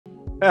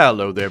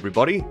Hello there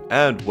everybody,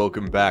 and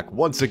welcome back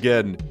once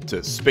again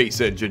to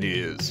Space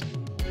Engineers.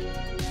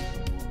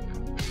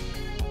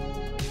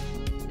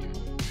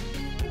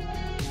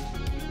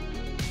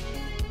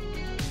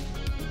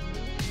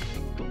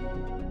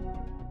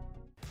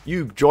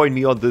 You've joined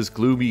me on this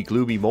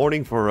gloomy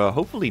morning for a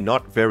hopefully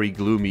not very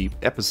gloomy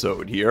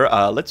episode here.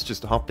 Let's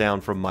just hop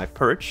down from my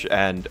perch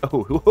and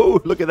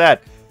oh, look at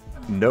that!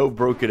 No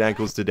broken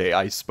ankles today.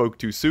 I spoke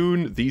too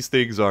soon. These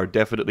things are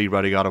definitely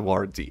running out of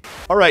warranty.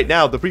 Alright,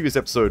 now, the previous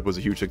episode was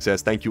a huge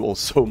success. Thank you all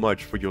so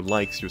much for your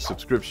likes, your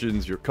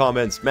subscriptions, your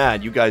comments.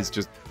 Man, you guys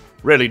just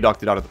really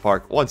knocked it out of the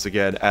park once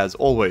again, as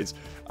always.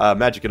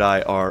 Magic and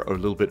I are a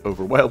little bit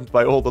overwhelmed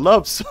by all the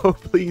love, so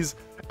please,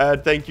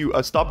 and thank you,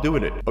 stop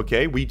doing it,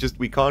 okay? We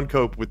can't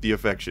cope with the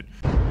affection.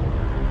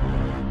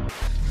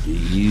 Do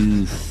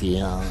you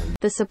feel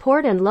the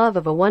support and love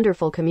of a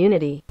wonderful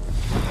community?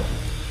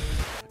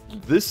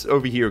 This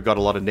over here got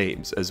a lot of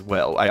names as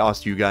well. I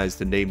asked you guys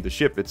to name the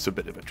ship. It's a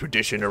bit of a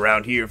tradition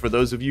around here for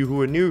those of you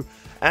who are new.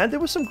 And there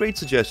were some great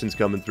suggestions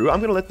coming through. I'm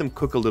going to let them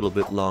cook a little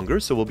bit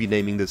longer, so we'll be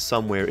naming this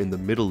somewhere in the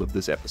middle of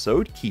this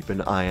episode. Keep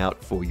an eye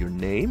out for your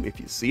name. If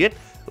you see it,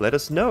 let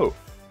us know.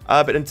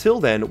 But until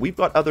then, we've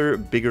got other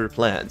bigger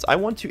plans. I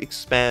want to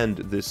expand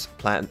this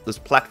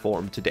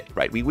platform today,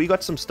 right? We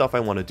got some stuff I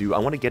want to do. I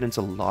want to get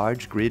into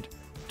large grid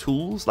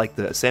tools like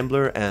the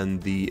assembler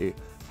and the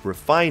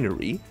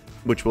refinery,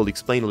 which we'll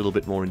explain a little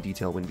bit more in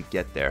detail when we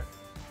get there.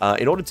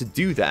 In order to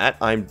do that,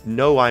 I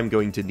know I'm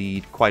going to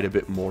need quite a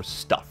bit more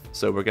stuff.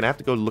 So we're going to have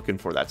to go looking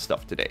for that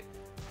stuff today.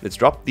 Let's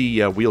drop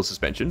the wheel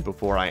suspension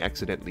before I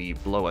accidentally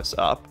blow us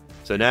up.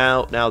 So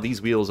now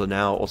these wheels are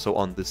now also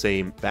on the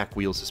same back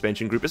wheel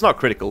suspension group. It's not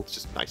critical, it's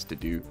just nice to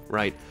do,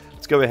 right?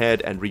 Let's go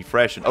ahead and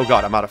refresh. And oh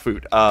god, I'm out of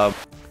food. I'm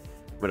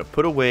going to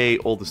put away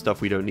all the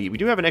stuff we don't need. We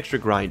do have an extra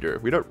grinder.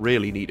 We don't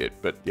really need it,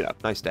 but yeah,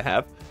 nice to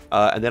have.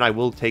 And then I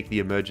will take the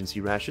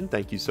emergency ration,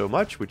 thank you so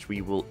much, which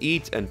we will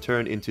eat and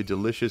turn into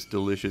delicious,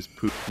 delicious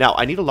poop. Now,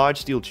 I need a large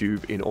steel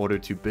tube in order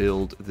to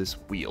build this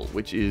wheel,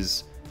 which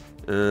is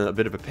a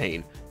bit of a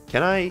pain.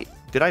 Did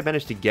I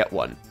manage to get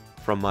one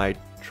from my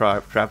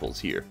travels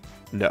here?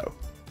 No.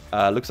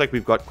 Looks like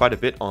we've got quite a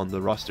bit on the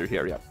roster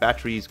here. Yeah,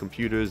 batteries,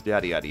 computers,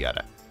 yada yada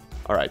yada.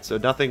 Alright, so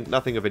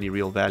nothing of any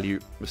real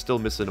value. We're still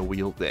missing a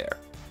wheel there.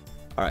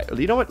 Alright,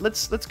 well, you know what?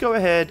 Let's go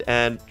ahead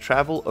and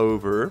travel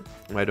over,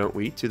 why don't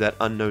we, to that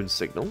unknown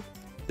signal.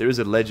 There is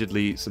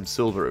allegedly some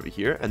silver over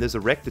here, and there's a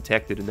wreck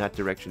detected in that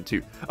direction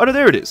too. Oh no,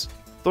 there it is!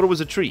 Thought it was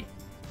a tree.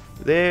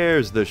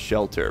 There's the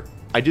shelter.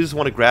 I just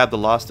want to grab the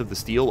last of the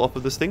steel off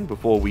of this thing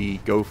before we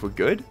go for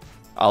good.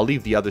 I'll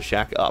leave the other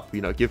shack up, you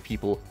know, give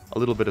people a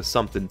little bit of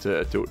something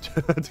to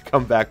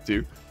come back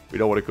to. We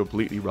don't want to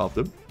completely rob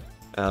them.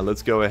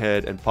 Let's go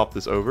ahead and pop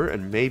this over,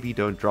 and maybe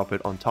don't drop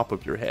it on top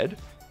of your head.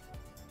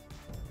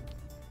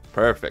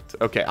 Perfect.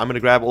 Okay, I'm going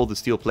to grab all the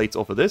steel plates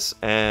off of this,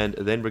 and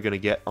then we're going to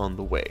get on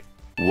the way.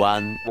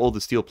 All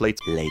the steel plates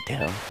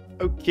later?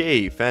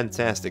 Okay,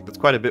 fantastic. That's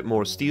quite a bit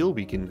more steel.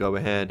 We can go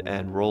ahead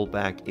and roll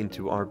back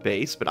into our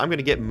base, but I'm going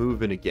to get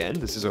moving again.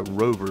 This is a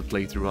rover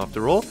playthrough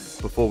after all,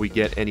 before we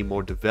get any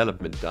more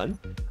development done.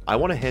 I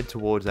want to head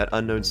towards that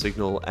unknown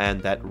signal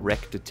and that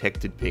wreck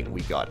detected ping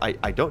we got.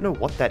 I don't know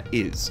what that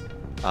is.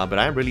 But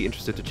I'm really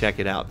interested to check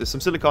it out. There's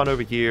some silicon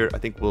over here. I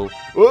think we'll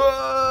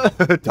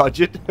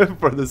dodge it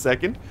for the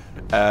second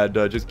and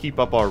just keep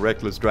up our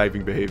reckless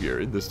driving behavior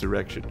in this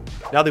direction.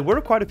 Now, there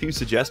were quite a few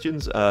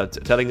suggestions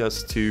telling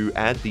us to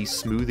add the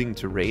smoothing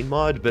terrain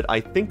mod, but I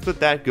think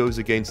that goes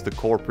against the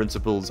core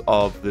principles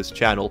of this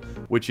channel,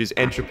 which is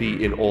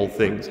entropy in all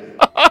things.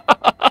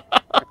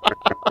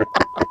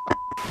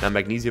 Now,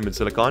 magnesium and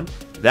silicon,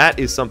 that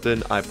is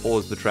something I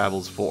paused the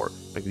travels for.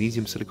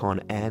 Magnesium,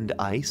 silicon, and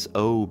ice.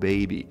 Oh,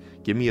 baby.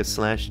 Give me a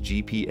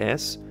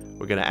 /GPS.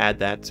 We're going to add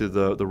that to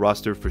the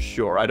roster for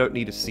sure. I don't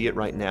need to see it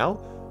right now,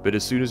 but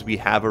as soon as we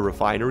have a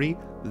refinery,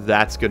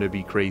 that's going to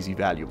be crazy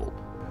valuable.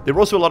 There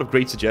were also a lot of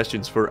great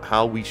suggestions for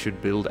how we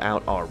should build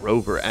out our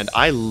rover, and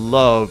I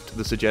loved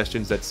the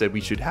suggestions that said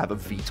we should have a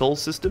VTOL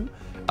system.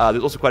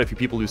 There's also quite a few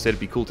people who said it'd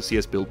be cool to see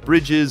us build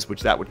bridges,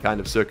 which that would kind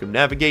of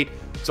circumnavigate.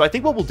 So I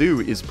think what we'll do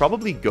is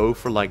probably go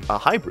for like a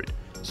hybrid.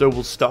 So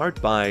we'll start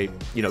by,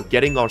 you know,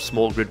 getting our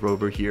small grid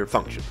rover here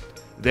function.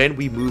 Then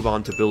we move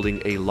on to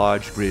building a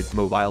large grid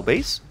mobile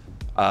base,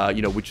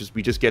 you know, which is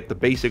we just get the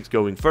basics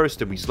going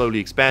first and we slowly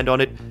expand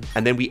on it.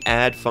 And then we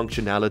add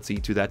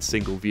functionality to that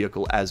single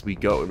vehicle as we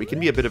go. And we can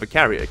be a bit of a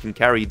carrier. It can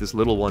carry this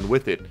little one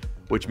with it,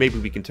 which maybe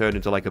we can turn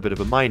into like a bit of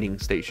a mining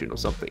station or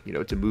something, you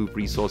know, to move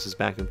resources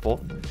back and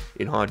forth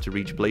in hard to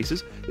reach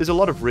places. There's a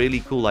lot of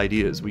really cool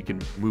ideas we can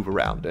move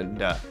around,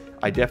 and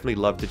I definitely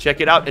love to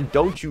check it out. And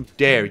don't you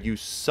dare, you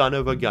son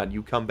of a gun,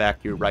 you come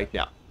back here right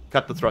now.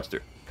 Cut the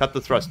thruster. Cut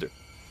the thruster.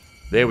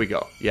 There we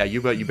go. Yeah,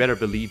 you better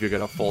believe you're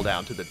gonna fall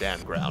down to the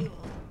damn ground.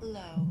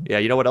 Yeah,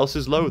 you know what else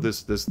is low?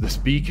 This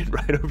beacon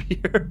right over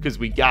here, because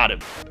we got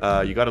him.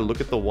 You gotta look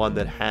at the one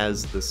that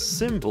has the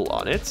symbol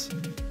on it.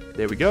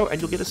 There we go,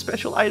 and you'll get a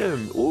special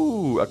item.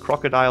 Ooh, a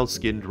crocodile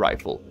skinned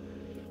rifle.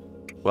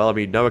 Well, I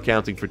mean, no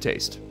accounting for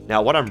taste.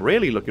 Now, what I'm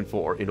really looking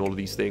for in all of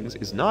these things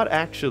is not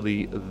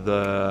actually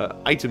the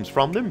items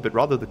from them, but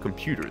rather the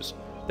computers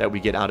that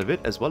we get out of it,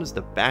 as well as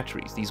the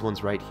batteries, these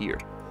ones right here.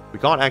 We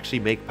can't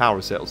actually make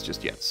power cells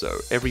just yet, so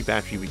every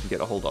battery we can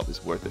get a hold of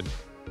is worth it.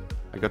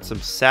 I got some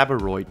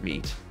Sabaroid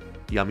meat,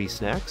 yummy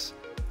snacks.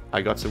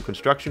 I got some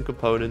construction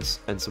components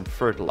and some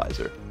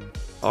fertilizer.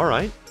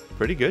 Alright,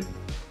 pretty good.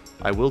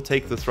 I will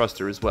take the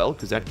thruster as well,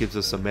 because that gives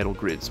us some metal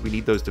grids. We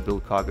need those to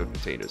build cargo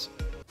containers.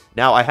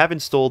 Now, I have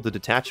installed the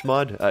detach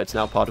mod. It's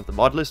now part of the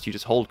mod list. You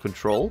just hold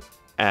control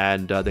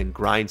and then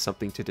grind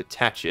something to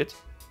detach it.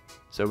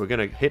 So we're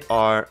going to hit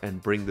R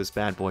and bring this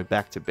bad boy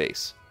back to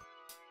base.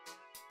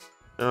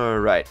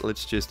 Alright,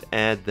 let's just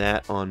add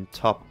that on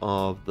top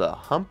of the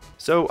hump.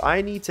 So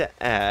I need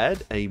to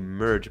add a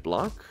merge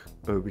block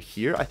over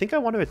here. I think I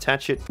want to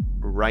attach it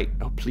right...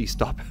 Oh, please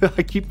stop.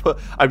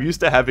 I'm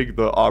used to having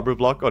the armor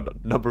block on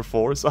number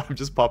 4, so I'm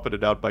just popping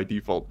it out by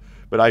default.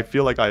 But I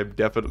feel like I am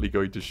definitely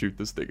going to shoot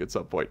this thing at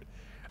some point.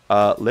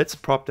 Let's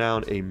prop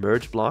down a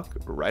merge block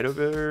right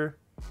over...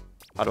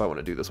 How do I want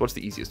to do this? What's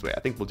the easiest way? I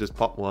think we'll just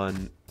pop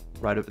one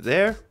right over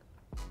there.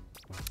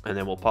 And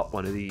then we'll pop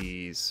one of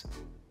these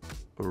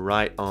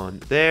right on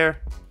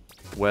there.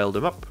 Weld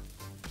them up.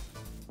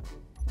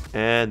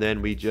 And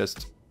then we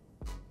just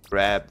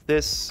grab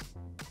this.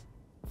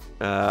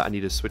 I need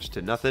to switch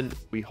to nothing.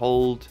 We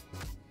hold...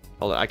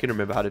 Hold on, I can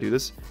remember how to do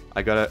this.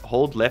 I gotta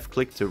hold left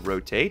click to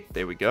rotate.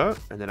 There we go.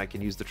 And then I can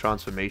use the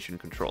transformation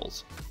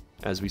controls,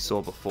 as we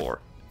saw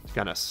before, to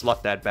kind of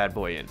slot that bad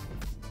boy in.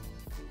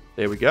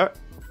 There we go.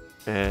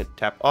 And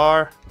tap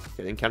R.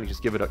 Okay, then kind of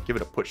just give it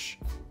a push.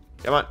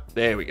 Come on.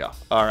 There we go.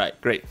 All right,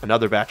 great.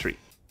 Another battery.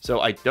 So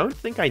I don't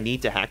think I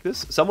need to hack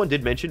this. Someone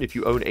did mention if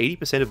you own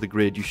 80% of the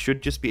grid, you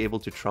should just be able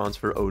to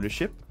transfer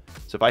ownership.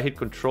 So if I hit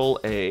Control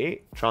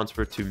A,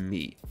 transfer to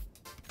me.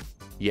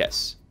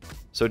 Yes.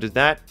 So did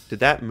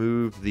that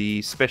move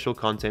the special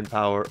content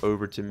power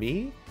over to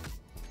me?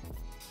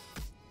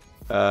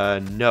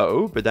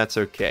 No, but that's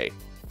okay,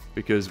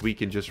 because we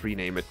can just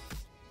rename it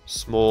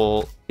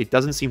small. It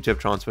doesn't seem to have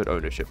transferred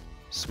ownership.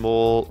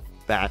 Small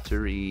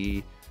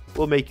battery.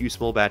 We'll make you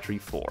small battery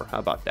 4. How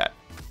about that?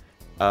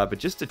 But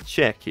just to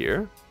check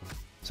here.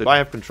 So I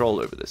have control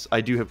over this.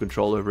 I do have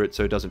control over it,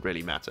 so it doesn't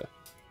really matter.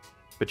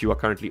 But you are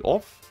currently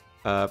off.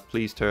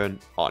 Please turn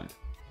on.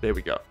 There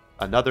we go.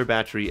 Another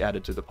battery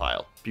added to the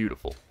pile.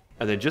 Beautiful.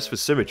 And then just for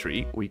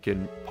symmetry, we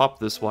can pop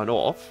this one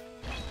off.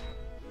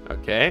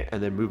 Okay,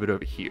 and then move it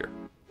over here.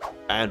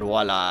 And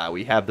voila,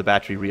 we have the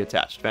battery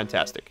reattached.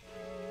 Fantastic.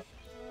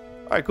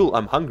 Alright, cool.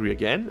 I'm hungry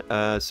again,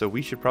 so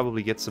we should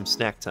probably get some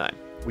snack time.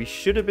 We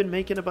should have been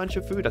making a bunch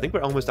of food. I think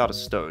we're almost out of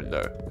stone,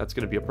 though. That's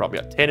going to be a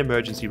problem. We got 10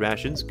 emergency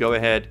rations. Go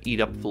ahead,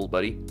 eat up full,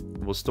 buddy.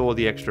 And we'll store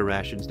the extra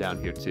rations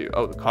down here, too.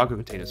 Oh, the cargo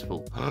container's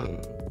full.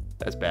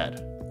 That's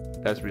bad.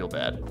 That's real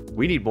bad.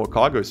 We need more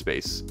cargo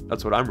space.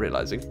 That's what I'm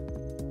realizing.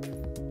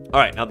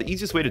 Alright, now the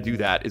easiest way to do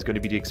that is going to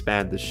be to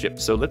expand the ship.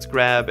 So let's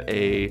grab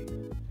a...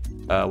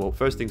 well,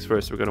 first things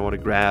first, we're going to want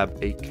to grab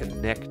a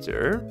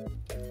connector.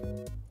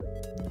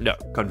 No,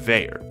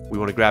 conveyor. We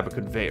want to grab a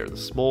conveyor, the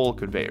small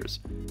conveyors.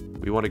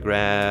 We want to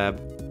grab,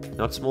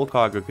 not small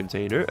cargo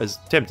container, as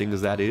tempting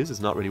as that is,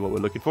 it's not really what we're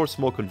looking for,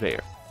 small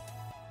conveyor.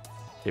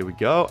 There we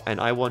go, and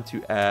I want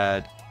to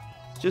add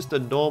just a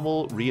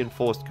normal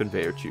reinforced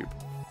conveyor tube.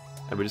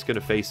 And we're just going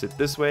to face it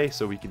this way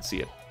so we can see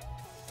it.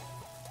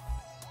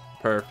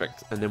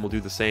 Perfect, and then we'll do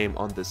the same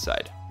on this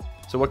side.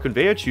 So what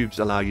conveyor tubes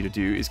allow you to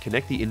do is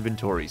connect the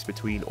inventories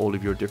between all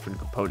of your different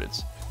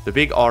components. The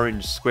big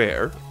orange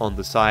square on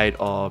the side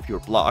of your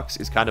blocks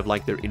is kind of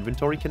like their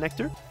inventory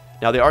connector.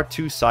 Now, there are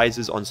two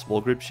sizes on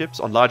small grid ships.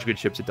 On large grid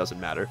ships, it doesn't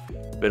matter.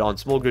 But on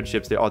small grid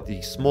ships, there are the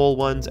small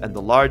ones and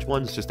the large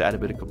ones, just to add a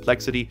bit of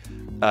complexity.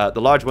 The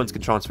large ones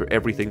can transfer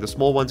everything. The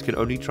small ones can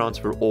only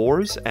transfer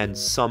ores and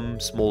some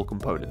small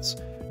components,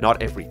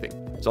 not everything.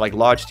 So like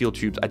large steel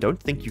tubes, I don't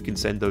think you can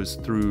send those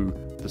through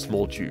the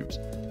small tubes.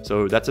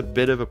 So that's a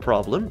bit of a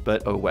problem,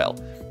 but oh well.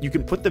 You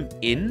can put them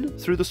in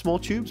through the small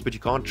tubes, but you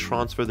can't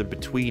transfer them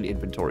between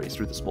inventories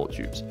through the small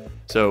tubes.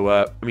 So,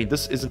 I mean,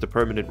 this isn't a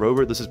permanent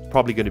rover. This is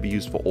probably going to be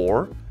used for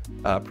ore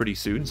pretty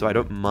soon, so I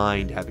don't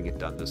mind having it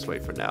done this way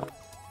for now.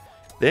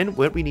 Then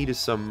what we need is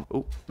some...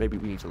 Oh, maybe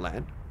we need to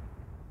land.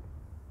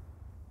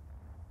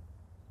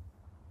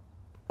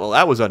 Well,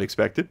 that was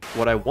unexpected.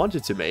 What I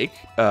wanted to make,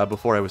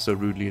 before I was so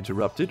rudely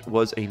interrupted,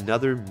 was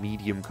another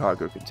medium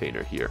cargo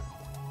container here.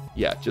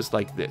 Yeah, just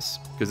like this.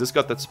 Because this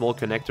got that small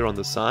connector on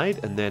the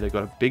side, and then it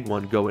got a big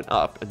one going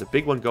up. And the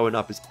big one going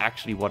up is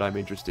actually what I'm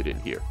interested in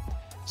here.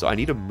 So I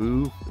need to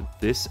move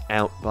this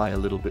out by a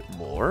little bit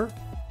more.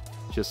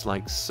 Just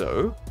like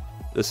so.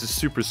 This is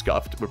super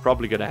scuffed. We're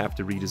probably going to have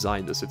to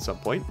redesign this at some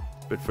point.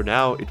 But for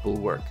now, it will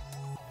work.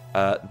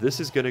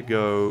 This is going to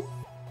go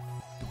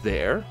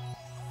there.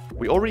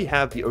 We already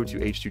have the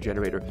O2H2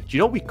 generator. Do you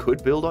know what we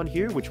could build on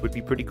here, which would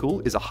be pretty cool,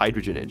 is a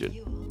hydrogen engine.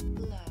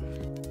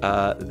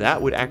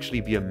 That would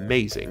actually be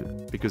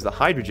amazing, because the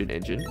hydrogen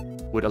engine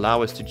would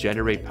allow us to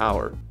generate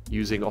power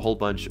using a whole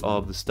bunch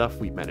of the stuff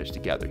we've managed to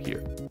gather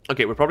here.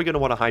 Okay, we're probably going to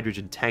want a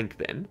hydrogen tank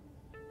then,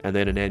 and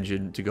then an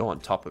engine to go on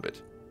top of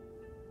it.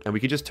 And we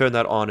can just turn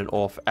that on and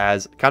off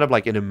as kind of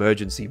like an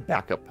emergency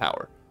backup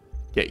power.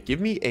 Okay,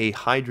 give me a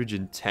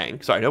hydrogen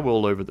tank. Sorry, I know we're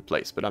all over the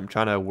place, but I'm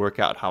trying to work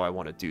out how I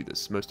want to do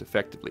this most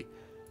effectively.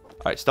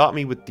 Alright, start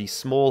me with the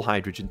small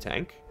hydrogen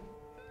tank.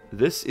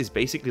 This is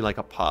basically like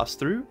a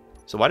pass-through.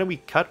 So why don't we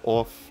cut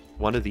off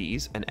one of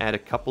these and add a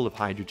couple of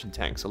hydrogen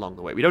tanks along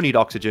the way. We don't need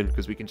oxygen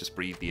because we can just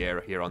breathe the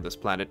air here on this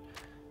planet.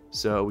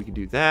 So we can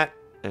do that,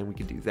 and we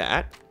can do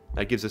that.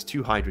 That gives us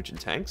 2 hydrogen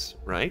tanks,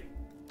 right?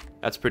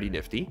 That's pretty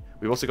nifty.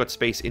 We've also got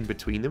space in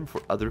between them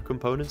for other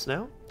components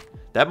now.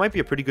 That might be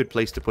a pretty good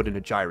place to put in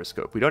a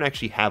gyroscope. We don't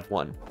actually have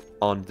one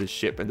on this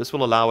ship, and this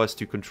will allow us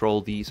to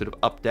control the sort of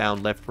up,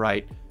 down, left,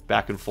 right,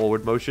 back and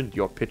forward motion,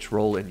 your pitch,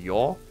 roll, and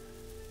yaw.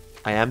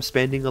 I am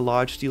spending a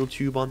large steel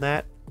tube on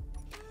that.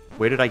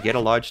 Where did I get a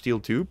large steel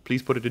tube?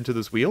 Please put it into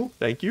this wheel.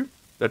 Thank you.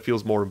 That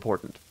feels more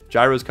important.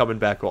 Gyro's coming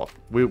back off.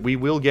 We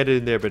will get it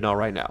in there, but not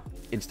right now.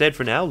 Instead,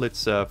 for now,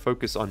 let's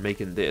focus on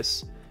making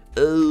this.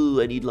 Oh,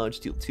 I need large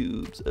steel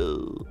tubes.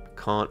 Oh,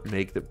 can't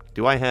make them.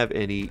 Do I have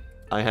any?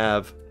 I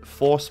have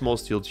 4 small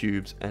steel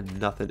tubes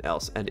and nothing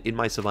else. And in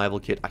my survival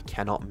kit, I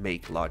cannot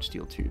make large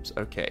steel tubes.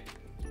 Okay.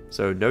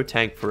 So no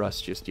tank for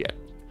us just yet.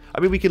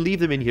 I mean, we can leave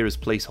them in here as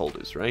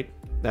placeholders, right?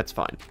 That's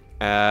fine.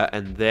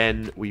 And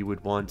then we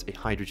would want a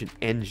hydrogen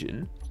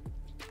engine.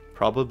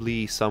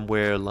 Probably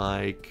somewhere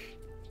like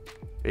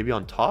maybe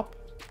on top.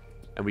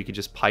 And we can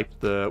just pipe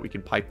the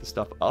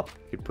stuff up.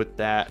 We can put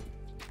that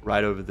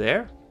right over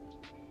there.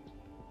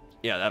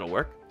 Yeah, that'll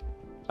work.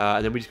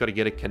 And then we just got to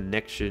get a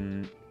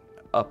connection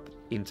up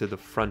into the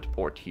front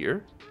port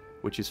here,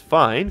 which is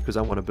fine because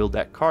I want to build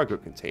that cargo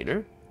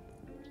container,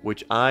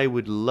 which I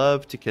would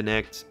love to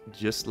connect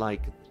just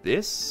like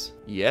this.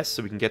 Yes,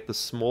 so we can get the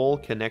small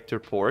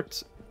connector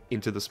port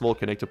into the small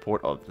connector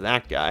port of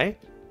that guy.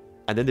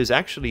 And then there's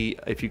actually,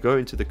 if you go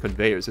into the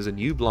conveyors, there's a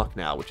new block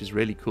now, which is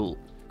really cool.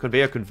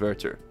 Conveyor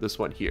converter, this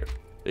one here.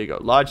 There you go,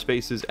 large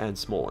spaces and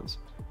small ones.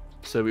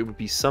 So it would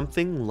be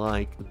something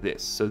like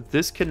this. So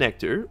this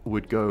connector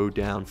would go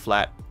down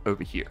flat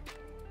over here.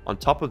 On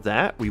top of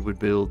that, we would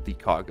build the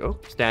cargo,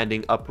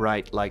 standing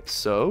upright like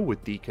so,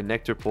 with the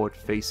connector port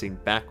facing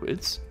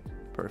backwards.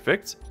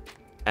 Perfect.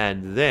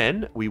 And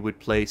then we would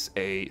place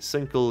a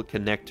single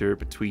connector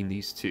between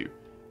these two.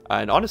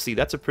 And honestly,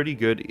 that's a pretty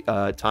good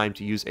time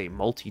to use a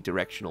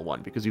multi-directional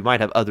one, because we might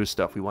have other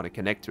stuff we want to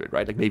connect to it,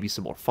 right? Like maybe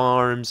some more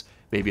farms,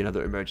 maybe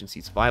another emergency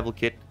survival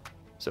kit.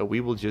 So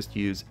we will just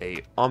use a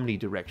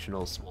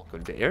omnidirectional small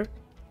conveyor.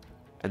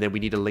 And then we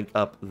need to link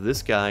up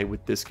this guy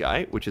with this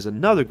guy, which is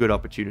another good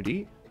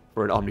opportunity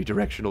for an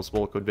omnidirectional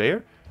small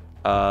conveyor.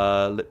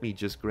 Let me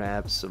just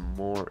grab some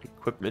more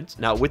equipment.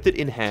 Now, with it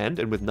in hand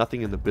and with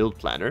nothing in the build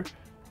planner,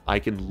 I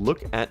can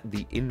look at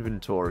the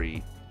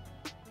inventory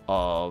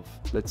of,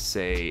 let's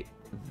say,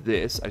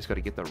 this. I just got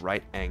to get the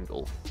right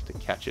angle to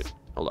catch it.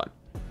 Hold on.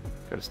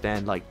 Got to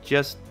stand like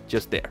just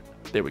there.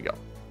 There we go.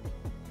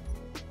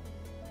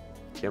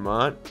 Come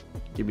on.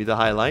 Give me the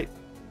highlight.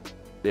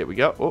 There we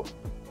go. Oh.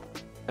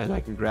 And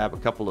I can grab a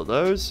couple of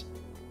those.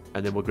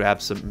 And then we'll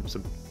grab some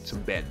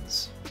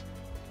bends.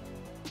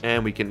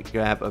 And we can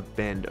grab a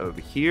bend over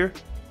here.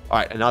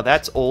 Alright, and now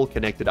that's all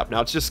connected up.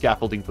 Now it's just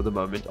scaffolding for the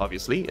moment,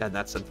 obviously. And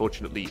that's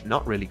unfortunately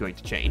not really going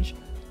to change.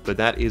 But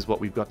that is what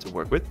we've got to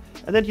work with.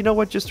 And then, you know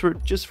what? Just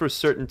for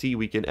certainty,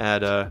 we can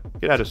add a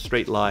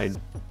straight line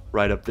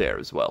right up there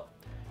as well.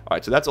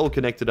 Alright, so that's all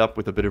connected up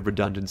with a bit of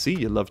redundancy.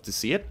 You'll love to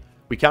see it.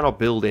 We cannot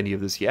build any of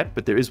this yet,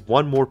 but there is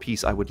one more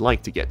piece I would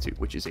like to get to,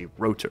 which is a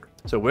rotor.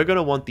 So we're going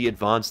to want the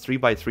advanced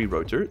 3x3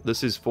 rotor.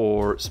 This is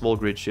for small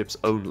grid ships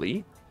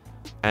only.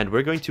 And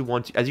we're going to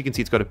want, as you can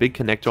see, it's got a big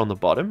connector on the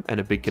bottom and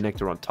a big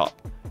connector on top.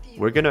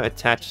 We're going to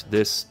attach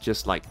this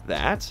just like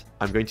that.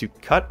 I'm going to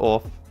cut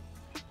off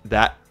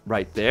that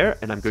right there,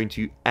 and I'm going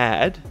to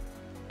add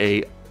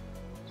a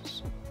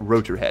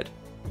rotor head.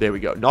 There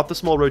we go. Not the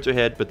small rotor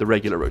head, but the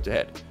regular rotor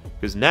head.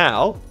 Because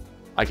now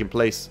I can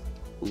place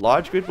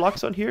large grid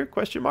blocks on here,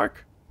 question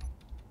mark.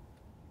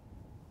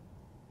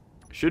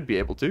 Should be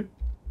able to.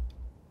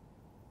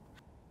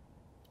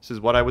 This is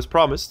what I was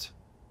promised.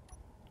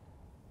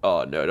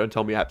 Oh no, don't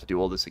tell me I have to do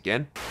all this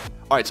again.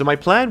 Alright, so my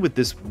plan with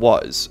this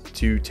was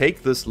to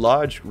take this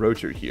large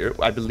rotor here.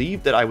 I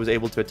believe that I was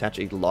able to attach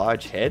a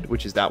large head,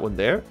 which is that one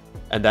there.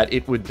 And that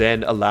it would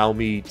then allow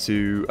me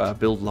to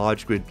build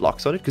large grid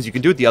blocks on it. Because you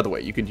can do it the other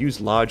way. You can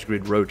use large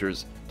grid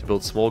rotors to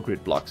build small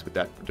grid blocks with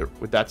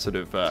that sort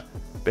of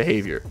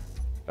behavior.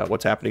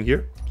 What's happening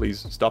here?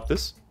 Please stop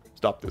this.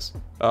 Stop this.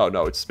 Oh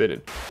no, it's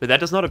spinning. But that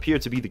does not appear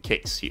to be the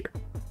case here.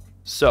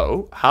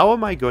 So, how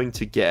am I going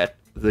to get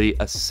the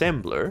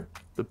assembler,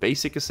 the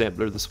basic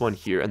assembler, this one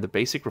here, and the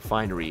basic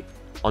refinery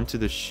onto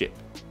the ship?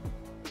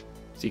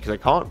 See, because I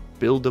can't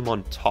build them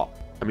on top.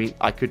 I mean,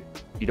 I could,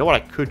 you know what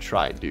I could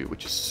try and do,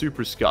 which is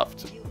super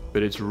scuffed,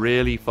 but it's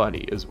really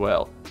funny as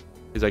well,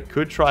 is I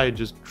could try and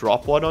just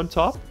drop one on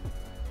top,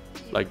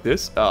 like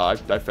this. I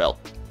fell.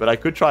 But I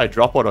could try and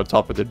drop one on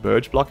top and then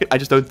merge block it. I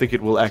just don't think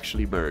it will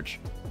actually merge.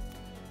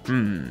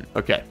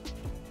 Okay.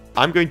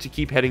 I'm going to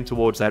keep heading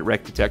towards that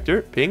wreck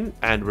detector, ping,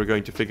 and we're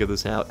going to figure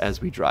this out as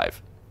we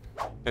drive.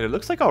 And it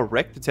looks like our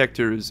wreck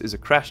detector is a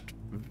crashed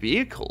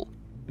vehicle.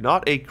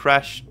 Not a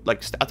crash,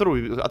 like, I thought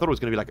it was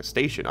going to be like a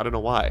station. I don't know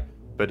why.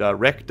 But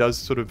wreck does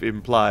sort of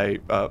imply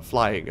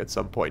flying at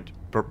some point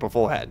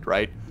beforehand,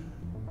 right?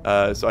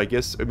 So I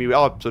guess, I mean, we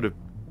are sort of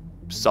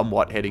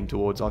somewhat heading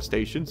towards our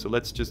station. So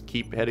let's just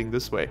keep heading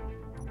this way.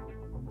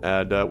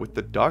 And with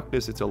the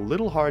darkness, it's a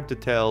little hard to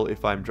tell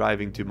if I'm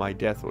driving to my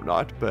death or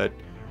not. But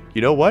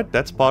you know what?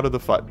 That's part of the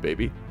fun,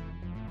 baby.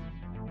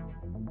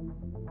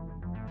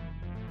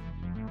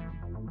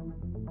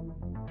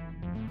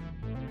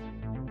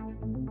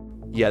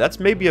 Yeah, that's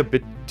maybe a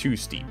bit too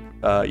steep,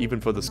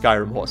 even for the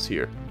Skyrim horse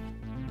here.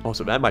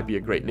 Also, that might be a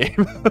great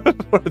name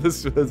for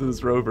this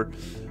rover.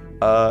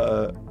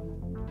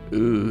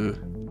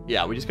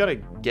 Yeah, we just gotta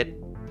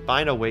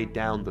find a way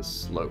down the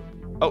slope.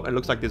 Oh, it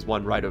looks like there's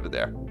one right over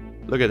there.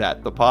 Look at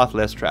that, the path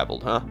less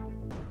traveled, huh?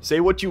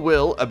 Say what you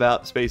will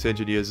about Space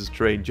Engineers'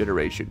 terrain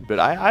generation, but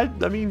I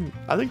mean,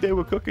 I think they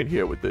were cooking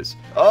here with this.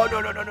 Oh, no,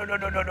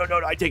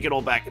 I take it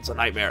all back. It's a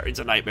nightmare, it's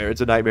a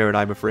nightmare, and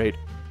I'm afraid.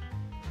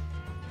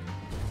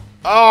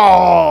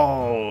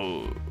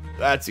 Oh,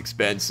 that's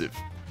expensive.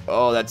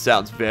 Oh, that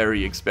sounds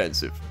very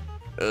expensive.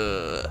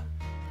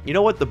 You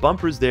know what? The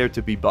bumper's there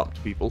to be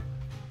bumped, people.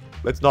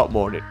 Let's not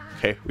mourn it.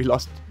 Okay, we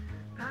lost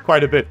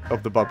quite a bit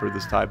of the bumper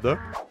this time, though.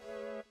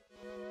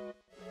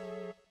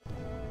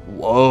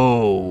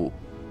 Whoa.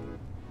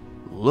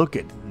 Look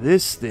at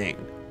this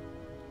thing.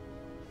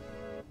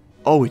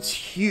 Oh, it's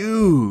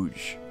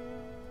huge.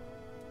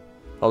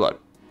 Hold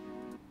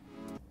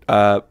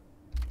on.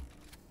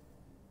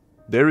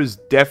 There is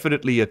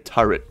definitely a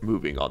turret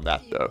moving on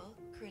that, though.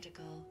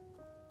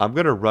 I'm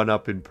gonna run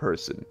up in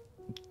person.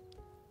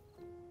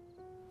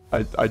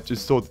 I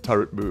just saw the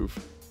turret move.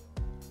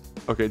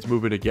 Okay, it's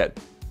moving again.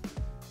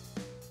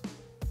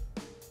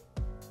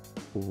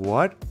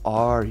 What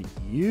are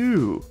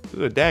you? This is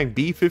a dang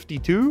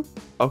B-52?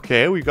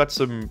 Okay, we got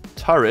some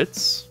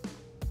turrets.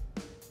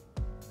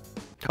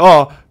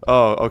 Oh,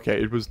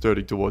 okay, it was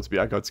turning towards me.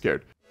 I got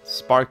scared.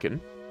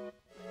 Sparking.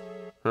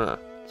 Huh.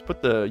 Let's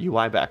put the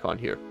UI back on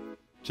here.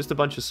 Just a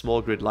bunch of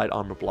small grid light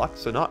armor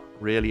blocks, so not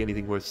really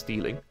anything worth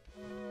stealing.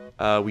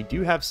 We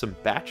do have some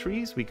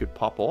batteries we could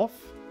pop off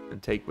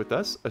and take with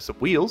us. Some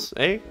wheels,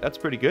 eh? That's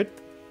pretty good.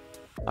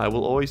 I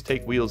will always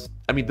take wheels.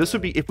 I mean, this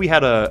would be, if we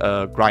had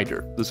a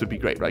grinder, this would be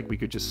great, right? We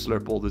could just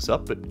slurp all this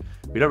up, but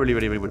we don't really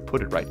have anywhere to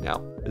put it right now.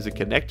 There's a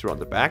connector on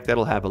the back.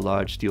 That'll have a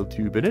large steel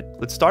tube in it.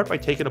 Let's start by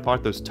taking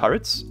apart those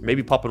turrets.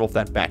 Maybe popping off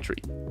that battery.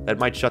 That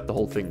might shut the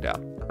whole thing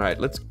down. All right,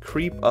 let's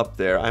creep up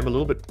there. I'm a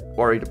little bit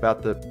worried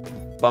about the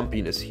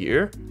bumpiness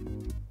here.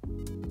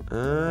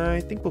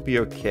 I think we'll be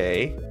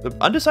okay. The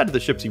underside of the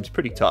ship seems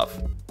pretty tough.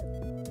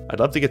 I'd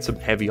love to get some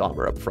heavy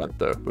armor up front,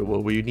 though. But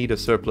we need a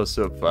surplus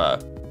of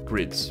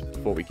grids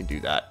before we can do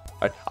that.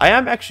 I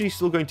am actually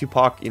still going to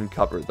park in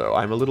cover, though.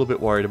 I'm a little bit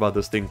worried about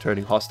this thing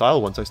turning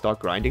hostile once I start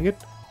grinding it.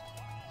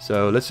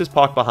 So let's just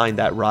park behind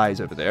that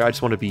rise over there. I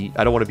don't want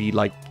to be,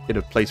 like, in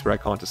a place where I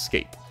can't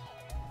escape.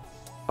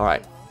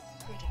 Alright.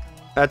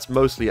 That's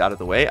mostly out of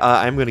the way.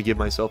 I'm going to give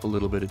myself a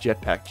little bit of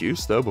jetpack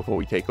juice, though, before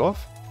we take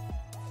off.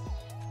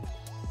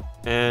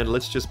 And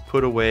let's just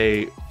put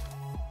away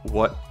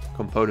what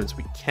components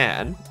we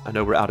can. I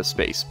know we're out of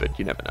space, but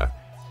you never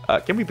know.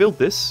 Can we build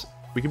this?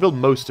 We can build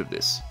most of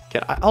this.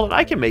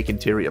 I can make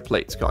interior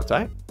plates, can't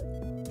I?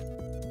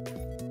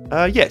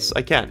 Yes,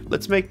 I can.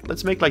 Let's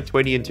make like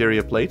 20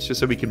 interior plates, just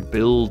so we can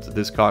build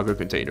this cargo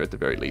container at the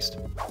very least.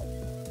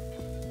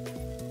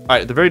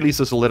 Alright, at the very least,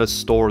 this will let us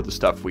store the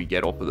stuff we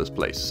get off of this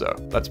place, so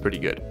that's pretty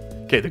good.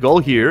 Okay, the goal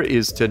here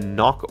is to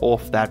knock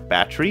off that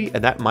battery,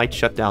 and that might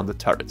shut down the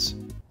turrets.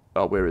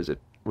 Oh, where is it?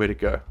 Where'd it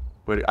go?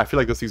 I feel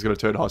like this thing's going to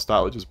turn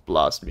hostile and just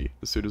blast me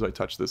as soon as I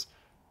touch this.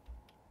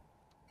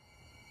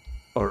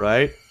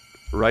 Alright.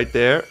 Right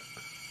there.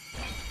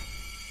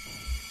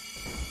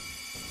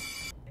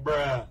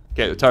 Bruh.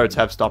 Okay, the turrets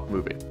have stopped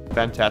moving.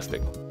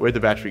 Fantastic. Where'd the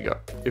battery go?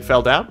 It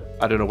fell down?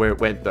 I don't know where it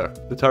went, though.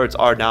 The turrets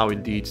are now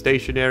indeed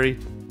stationary.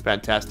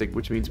 Fantastic,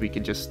 which means we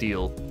can just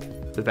steal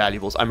the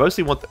valuables. I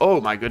mostly want... oh,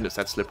 my goodness,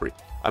 that's slippery.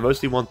 I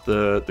mostly want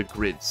the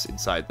grids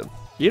inside them.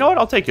 You know what?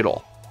 I'll take it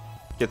all.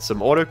 Get some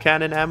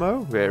autocannon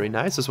ammo. Very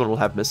nice. This one will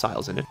have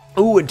missiles in it.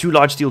 Oh, and 2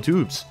 large steel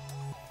tubes.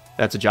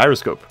 That's a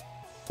gyroscope.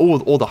 Oh,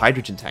 or the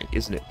hydrogen tank,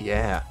 isn't it?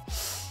 Yeah.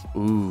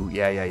 Ooh,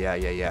 yeah.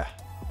 Yeah,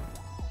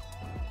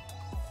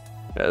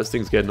 this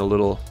thing's getting a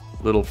little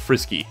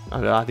frisky.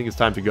 I think it's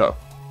time to go.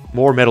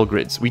 More metal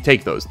grids. We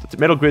take those. The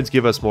metal grids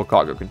give us more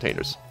cargo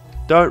containers.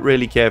 Don't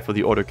really care for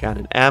the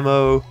autocannon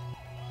ammo.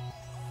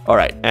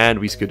 Alright, and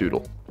we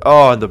skadoodle.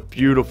 Oh, and the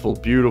beautiful,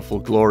 beautiful,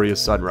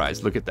 glorious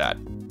sunrise. Look at that.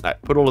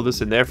 Alright, put all of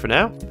this in there for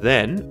now.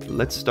 Then,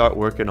 let's start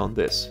working on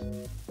this.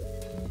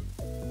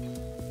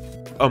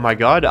 Oh my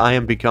god, I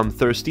am become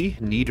thirsty.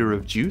 Needer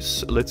of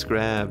juice. Let's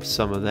grab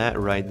some of that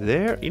right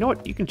there. You know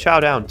what? You can chow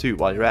down too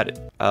while you're at it.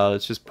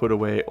 Let's just put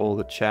away all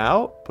the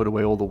chow. Put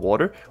away all the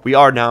water. We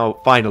are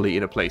now finally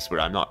in a place where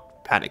I'm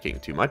not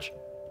panicking too much.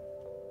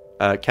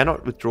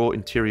 Cannot withdraw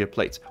interior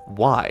plates.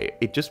 Why?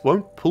 It just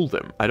won't pull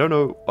them. I don't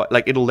know.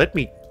 Like, it'll let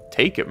me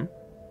take them.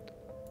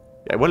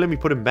 Yeah, it won't let me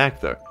put them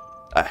back, though.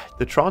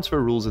 The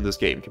transfer rules in this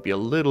game can be a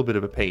little bit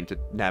of a pain to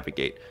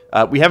navigate.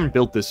 We haven't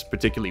built this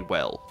particularly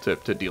well to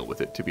deal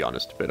with it, to be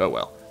honest, but oh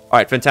well.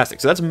 Alright, fantastic.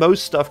 So that's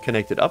most stuff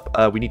connected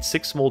up. We need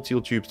 6 small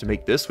steel tubes to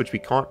make this, which we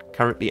can't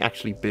currently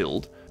actually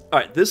build.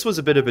 Alright, this was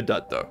a bit of a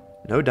dud, though.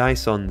 No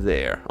dice on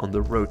there, on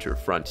the rotor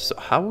front. So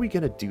how are we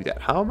going to do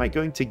that? How am I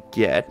going to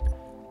get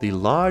the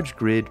large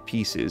grid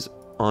pieces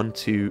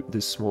onto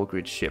this small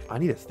grid ship? I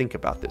need to think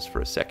about this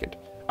for a second.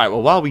 Alright,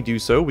 well, while we do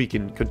so, we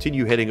can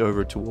continue heading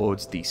over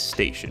towards the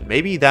station.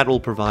 Maybe that'll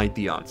provide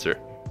the answer.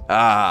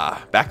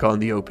 Ah, back on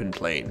the open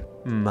plain.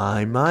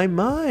 My.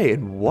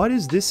 And what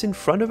is this in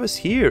front of us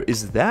here?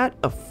 Is that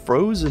a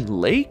frozen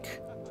lake?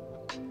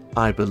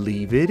 I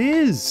believe it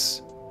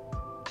is.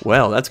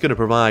 Well, that's going to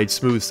provide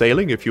smooth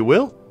sailing, if you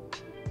will.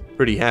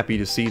 Pretty happy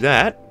to see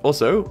that.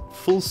 Also,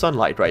 full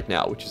sunlight right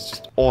now, which is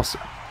just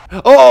awesome.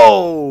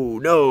 Oh,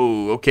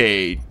 no.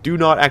 Okay, do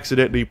not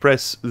accidentally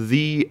press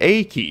the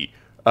A key.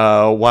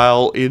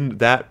 While in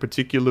that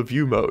particular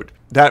view mode.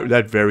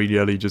 That very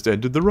nearly just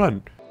ended the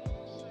run.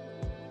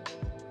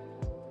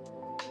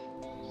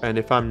 And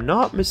if I'm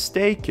not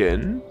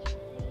mistaken,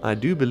 I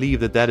do believe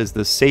that that is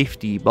the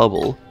safety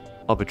bubble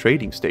of a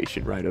trading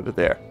station right over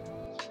there.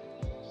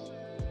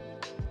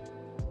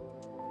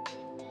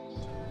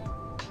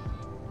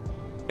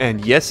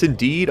 And yes,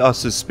 indeed, our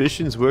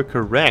suspicions were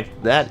correct.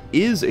 That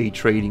is a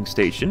trading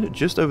station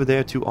just over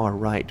there to our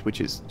right,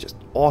 which is just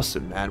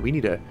awesome, man. We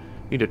need to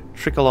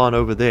trickle on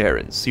over there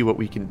and see what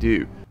we can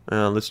do.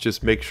 Let's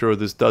just make sure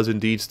this does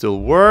indeed still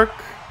work.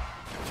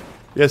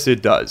 Yes,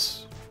 it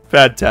does.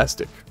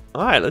 Fantastic.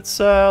 All right,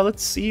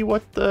 let's see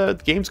what the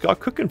game's got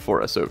cooking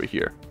for us over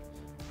here.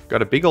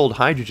 Got a big old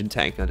hydrogen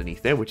tank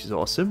underneath there, which is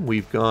awesome.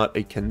 We've got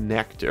a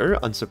connector,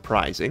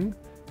 unsurprising.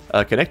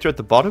 A connector at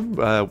the bottom,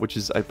 which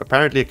is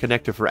apparently a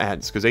connector for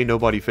ants, because ain't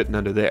nobody fitting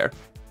under there.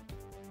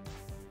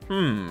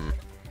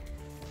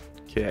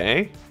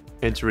 Okay.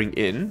 Entering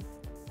in.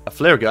 A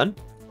flare gun.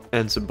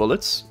 And some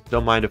bullets.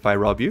 Don't mind if I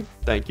rob you.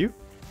 Thank you.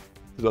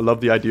 I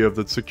love the idea of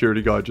the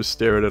security guard just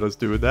staring at us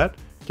doing that.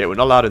 Okay, we're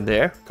not allowed in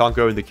there. Can't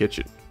go in the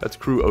kitchen. That's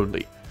crew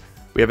only.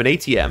 We have an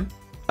ATM.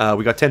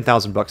 We got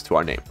 10,000 bucks to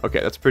our name.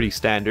 Okay, that's pretty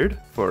standard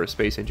for a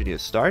Space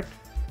Engineer's start.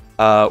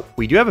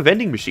 We do have a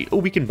vending machine. Oh,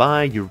 we can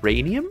buy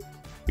uranium.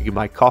 We can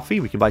buy coffee.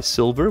 We can buy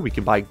silver. We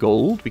can buy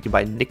gold. We can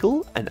buy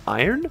nickel and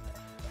iron.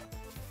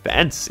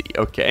 Fancy.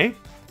 Okay.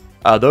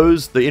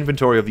 The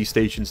inventory of these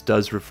stations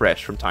does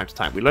refresh from time to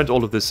time. We learned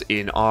all of this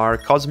in our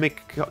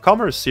Cosmic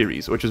Commerce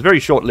series, which was very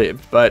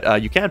short-lived,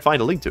 but you can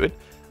find a link to it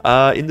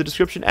in the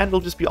description, and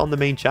it'll just be on the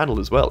main channel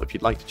as well, if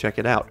you'd like to check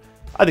it out.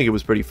 I think it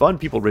was pretty fun.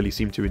 People really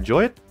seem to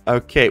enjoy it.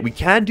 Okay, we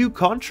can do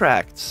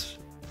contracts.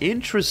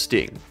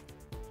 Interesting.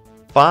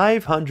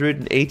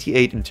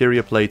 588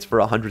 interior plates for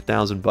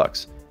 100,000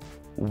 bucks.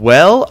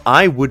 Well,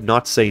 I would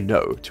not say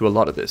no to a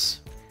lot of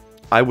this.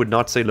 I would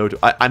not say no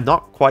to... I'm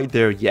not quite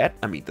there yet.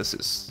 I mean,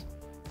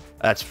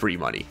 that's free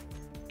money.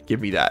 Give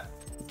me that.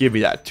 Give me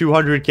that.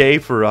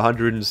 200k for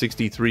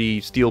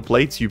 163 steel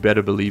plates. You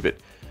better believe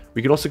it.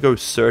 We can also go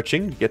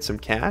searching to get some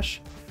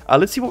cash.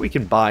 Let's see what we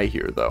can buy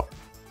here, though.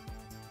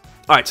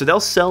 Alright, so they'll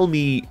sell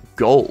me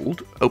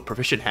gold. Oh,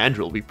 proficient hand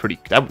drill would be pretty...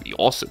 That would be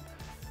awesome.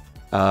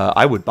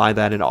 I would buy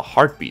that in a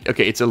heartbeat.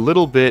 Okay, it's a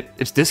little bit...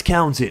 It's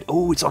discounted.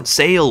 Oh, it's on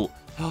sale.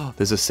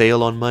 There's a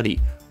sale on money.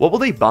 What will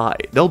they buy?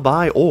 They'll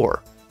buy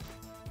ore.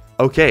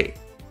 Okay,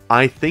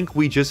 I think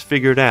we just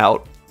figured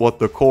out what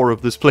the core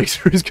of this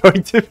playthrough is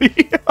going to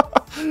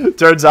be.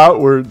 Turns out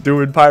we're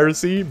doing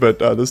piracy, but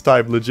this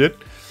time legit.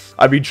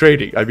 I mean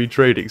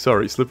trading.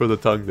 Sorry, slip of the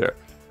tongue there.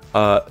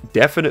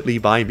 Definitely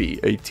buy me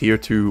a tier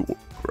 2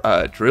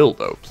 drill,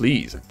 though,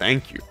 please, and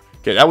thank you.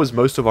 Okay, that was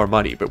most of our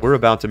money, but we're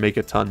about to make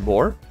a ton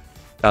more.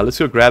 Let's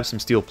go grab some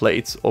steel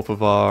plates off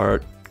of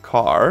our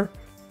car.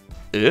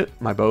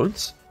 My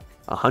bones.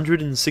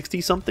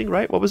 160 something,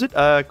 right? What was it?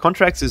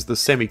 Contracts is the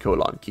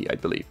semicolon key, I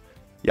believe.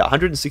 Yeah,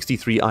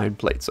 163 iron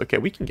plates. Okay,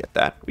 we can get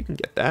that. We can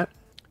get that.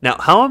 Now,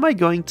 how am I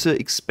going to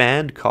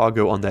expand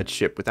cargo on that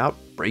ship without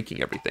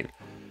breaking everything?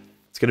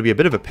 It's going to be a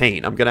bit of a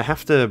pain. I'm going to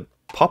have to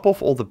pop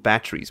off all the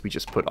batteries we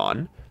just put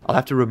on. I'll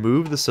have to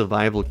remove the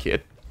survival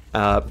kit,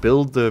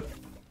 build the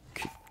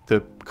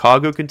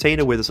cargo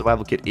container where the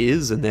survival kit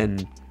is, and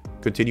then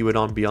continue it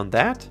on beyond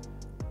that.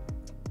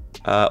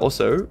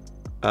 Also,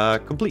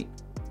 complete.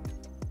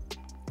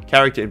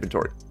 Character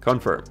inventory.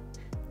 Confirm.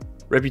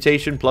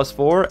 Reputation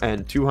 +4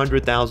 and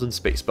 200,000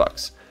 space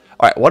bucks.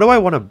 Alright, what do I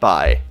want to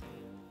buy?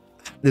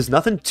 There's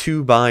nothing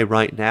to buy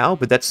right now,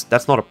 but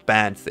that's not a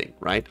bad thing,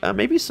 right?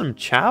 Maybe some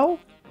chow?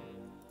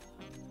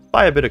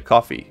 Buy a bit of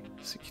coffee.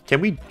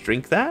 Can we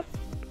drink that?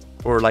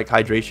 For like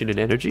hydration and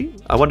energy?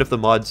 I wonder if the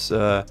mods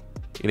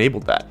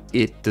enabled that.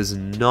 It does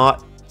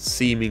not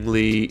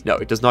seemingly... No,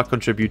 it does not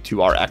contribute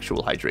to our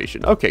actual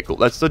hydration. Okay, cool.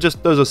 Those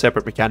are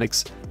separate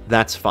mechanics.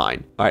 That's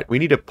fine. Alright, we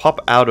need to pop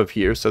out of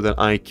here so that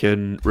I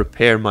can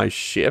repair my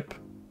ship.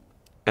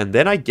 And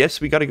then I guess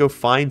we gotta go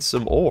find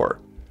some ore.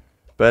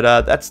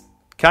 But that's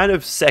kind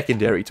of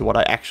secondary to what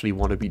I actually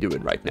want to be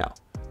doing right now.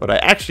 What I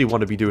actually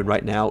want to be doing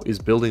right now is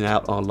building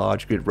out our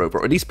large grid rover,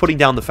 or at least putting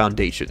down the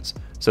foundations,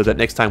 so that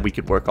next time we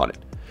can work on it.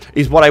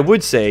 Is what I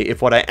would say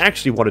if what I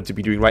actually wanted to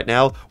be doing right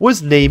now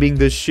was naming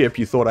this ship.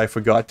 You thought I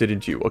forgot,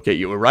 didn't you? Okay,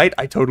 you were right,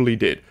 I totally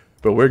did.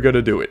 But we're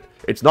gonna do it.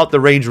 It's not the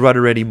Range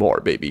Runner anymore,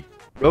 baby.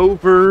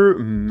 Rover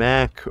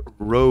Mac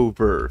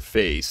Rover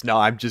face. No,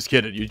 I'm just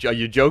kidding. Are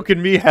you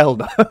joking me? Hell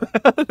no.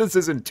 This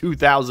isn't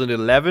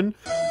 2011.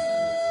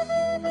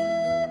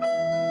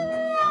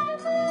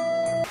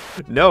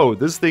 No,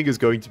 this thing is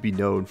going to be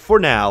known for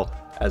now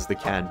as the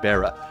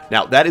Canberra.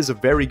 Now, that is a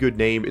very good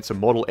name. It's a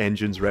Model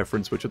Engines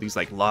reference, which are these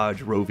like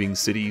large roving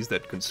cities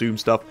that consume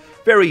stuff.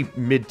 Very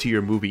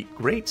mid-tier movie.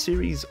 Great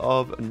series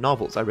of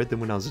novels. I read them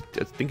when I was,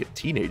 I think, a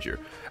teenager.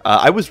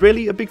 I was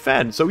really a big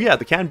fan. So yeah,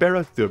 the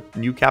Canberra, the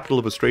new capital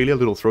of Australia, a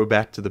little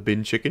throwback to the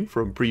bin chicken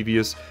from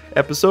previous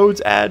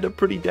episodes, and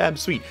pretty damn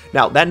sweet.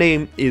 Now, that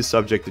name is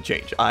subject to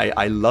change.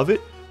 I love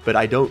it, but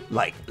I don't,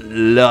 like,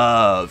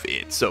 love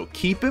it. So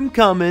keep him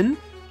coming.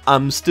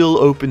 I'm still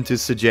open to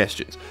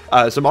suggestions.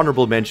 Some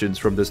honorable mentions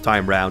from this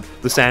time round.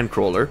 The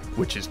Sandcrawler,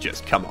 which is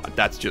just, come on,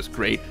 that's just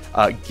great.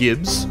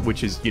 Gibbs,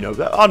 which is, you know,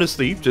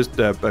 honestly, just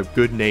a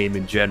good name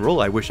in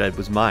general. I wish it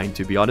was mine,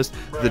 to be honest.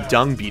 The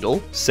Dung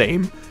Beetle,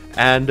 same.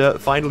 And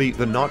finally,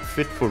 the Not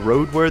Fit for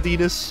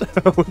Roadworthiness,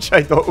 which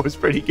I thought was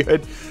pretty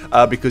good,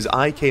 because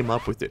I came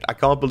up with it. I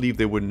can't believe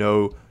there were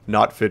no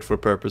Not Fit for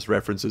Purpose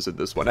references in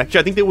this one. Actually,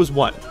 I think there was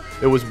one.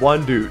 There was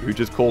one dude who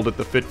just called it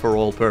the Fit for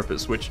All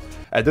Purpose, which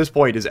at this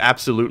point is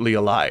absolutely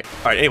a lie.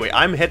 Alright, anyway,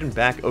 I'm heading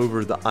back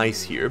over the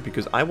ice here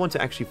because I want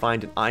to actually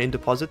find an iron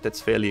deposit that's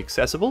fairly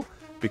accessible,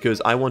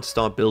 because I want to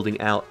start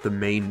building out the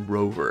main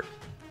rover.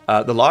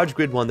 The large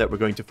grid one that we're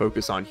going to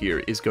focus on here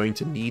is going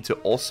to need to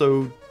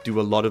also do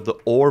a lot of the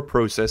ore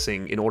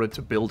processing in order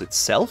to build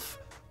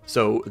itself.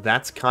 So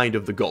that's kind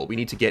of the goal. We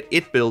need to get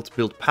it built,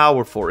 build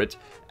power for it,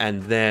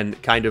 and then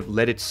kind of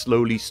let it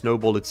slowly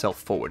snowball itself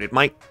forward. It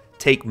might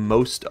take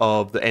most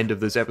of the end of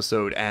this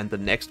episode and the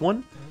next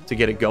one to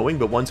get it going,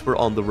 but once we're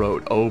on the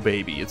road, oh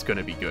baby, it's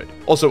gonna be good.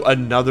 Also,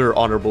 another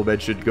honorable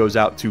mention goes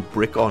out to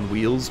Brick on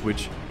Wheels,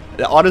 which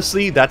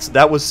honestly,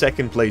 that was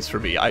second place for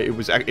me.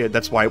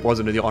 That's why it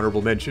wasn't in the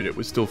honorable mention. It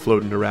was still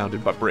floating around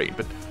in my brain.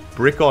 But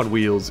Brick on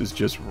Wheels is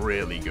just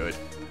really good.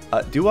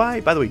 By the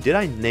way, did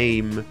I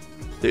name...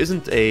 There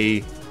isn't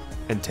a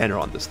antenna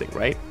on this thing,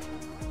 right?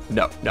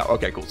 No.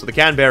 Okay, cool. So the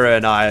Canberra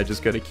and I are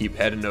just going to keep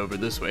heading over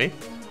this way.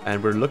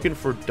 And we're looking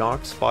for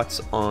dark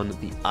spots on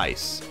the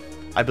ice.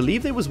 I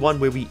believe there was one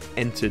where we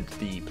entered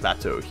the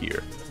plateau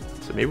here.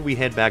 So maybe we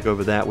head back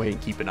over that way and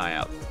keep an eye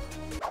out.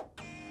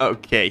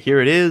 Okay,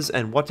 here it is,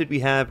 and what did we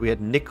have? We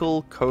had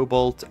nickel,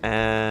 cobalt,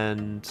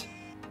 and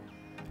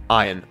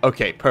iron.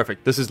 Okay,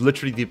 perfect. This is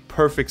literally the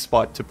perfect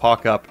spot to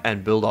park up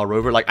and build our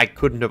rover. Like, I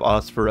couldn't have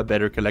asked for a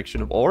better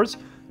collection of ores.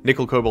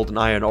 Nickel, cobalt, and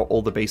iron are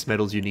all the base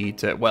metals you need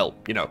to, well,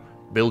 you know,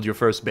 build your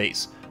first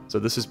base. So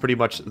this is pretty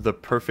much the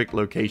perfect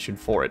location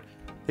for it.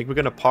 I think we're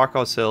going to park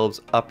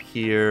ourselves up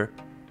here.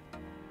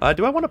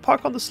 Do I want to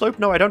park on the slope?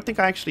 No, I don't think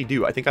I actually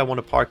do. I think I want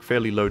to park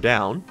fairly low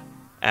down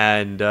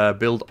and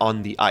build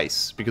on the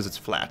ice because it's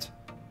flat.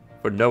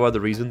 For no other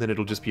reason than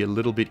it'll just be a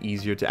little bit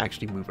easier to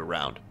actually move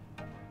around.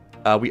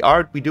 We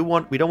don't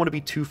want to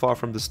be too far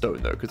from the stone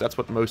though, because that's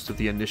what most of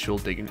the initial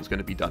digging is going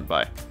to be done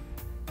by.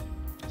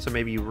 So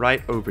maybe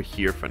right over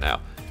here for now.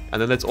 And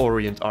then let's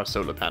orient our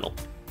solar panel.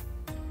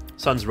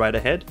 Sun's right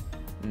ahead,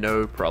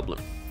 no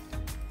problem.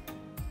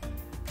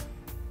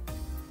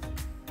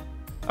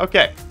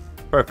 Okay,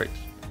 perfect.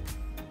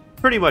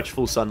 Pretty much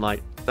full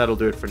sunlight. That'll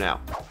do it for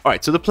now.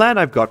 Alright, so the plan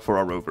I've got for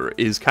our rover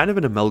is kind of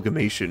an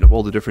amalgamation of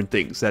all the different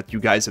things that you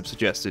guys have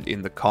suggested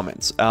in the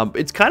comments.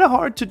 It's kind of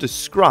hard to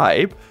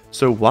describe,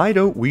 so why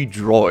don't we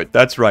draw it?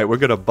 That's right, we're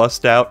gonna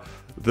bust out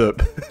the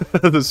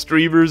the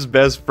streamer's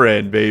best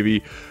friend,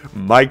 baby.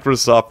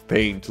 Microsoft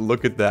Paint.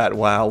 Look at that.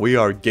 Wow, we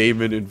are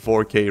gaming in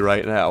 4K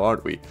right now,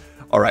 aren't we?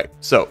 Alright,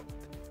 so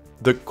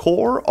the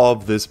core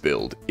of this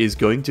build is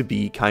going to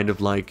be kind of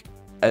like,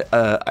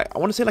 I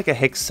want to say like a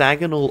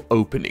hexagonal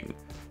opening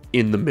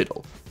in the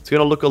middle. It's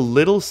going to look a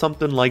little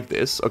something like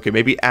this. Okay,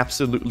 maybe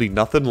absolutely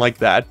nothing like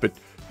that, but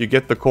you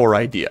get the core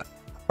idea.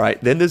 All right,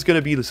 then there's going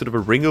to be sort of a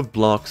ring of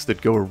blocks that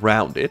go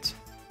around it.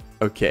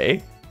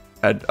 Okay,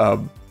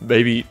 and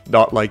maybe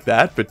not like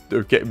that, but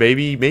okay,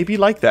 maybe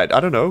like that.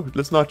 I don't know.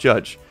 Let's not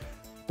judge.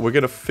 We're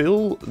going to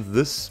fill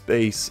this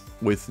space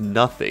with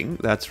nothing.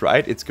 That's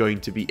right. It's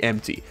going to be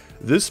empty.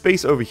 This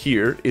space over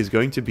here is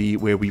going to be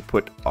where we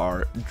put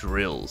our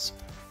drills.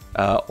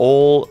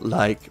 All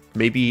like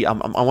maybe I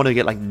want to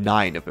get like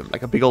 9 of them,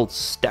 like a big old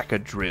stack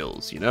of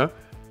drills, you know.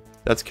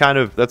 That's kind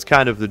of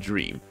the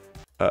dream.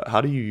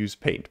 How do you use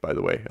paint, by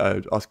the way?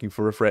 Asking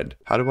for a friend.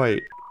 How do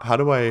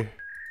I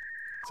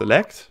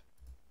select?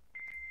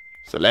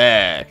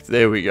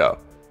 There we go.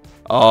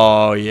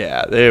 Oh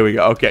yeah, there we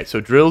go. Okay,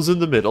 so drills in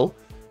the middle.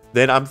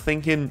 Then I'm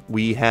thinking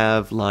we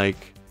have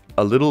like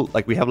a little,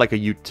 like we have like a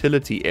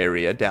utility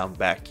area down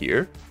back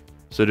here,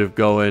 sort of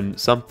going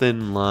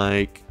something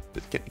like.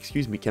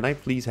 Excuse me, can I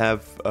please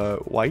have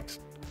white?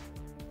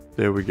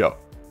 There we go.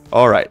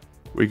 Alright.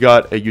 We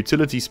got a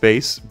utility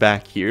space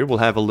back here. We'll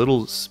have a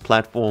little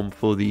platform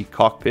for the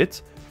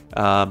cockpit.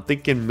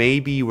 Thinking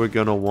maybe we're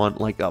gonna want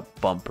like a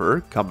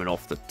bumper coming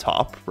off the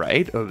top,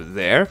 right over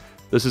there.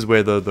 This is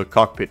where the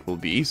cockpit will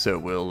be, so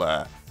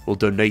we'll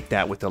donate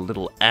that with a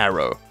little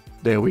arrow.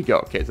 There we go.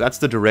 Okay, so that's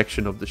the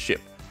direction of the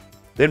ship.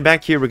 Then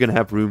back here we're gonna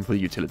have room for the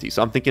utilities.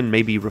 So I'm thinking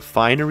maybe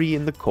refinery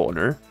in the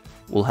corner.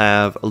 We'll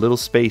have a little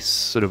space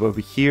sort of over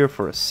here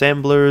for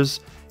assemblers.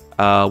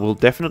 We'll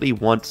definitely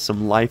want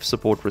some life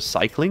support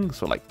recycling,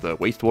 so like the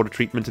wastewater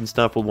treatment and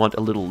stuff. We'll want a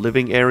little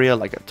living area,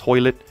 like a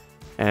toilet,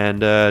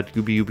 and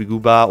gooby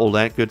gooba, all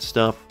that good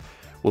stuff.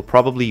 We'll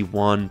probably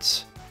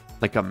want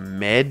like a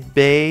med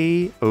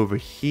bay over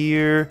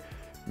here,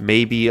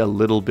 maybe a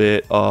little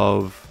bit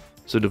of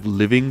sort of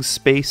living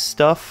space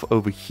stuff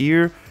over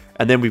here,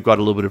 and then we've got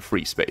a little bit of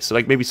free space. So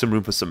like maybe some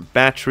room for some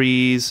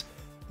batteries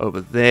over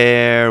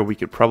there. We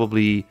could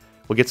probably...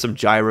 We'll get some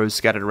gyros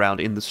scattered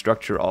around in the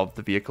structure of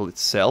the vehicle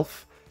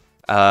itself.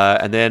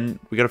 And then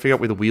we got to figure out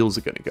where the wheels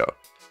are going to go.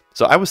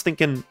 So I was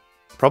thinking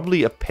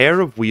probably a pair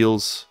of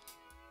wheels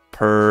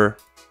per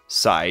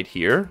side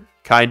here,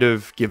 kind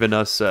of giving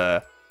us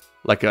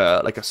like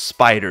a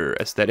spider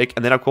aesthetic.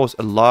 And then of course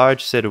a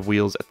large set of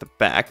wheels at the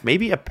back,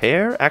 maybe a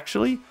pair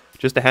actually,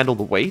 just to handle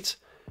the weight.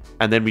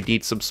 And then we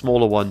need some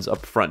smaller ones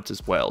up front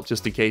as well,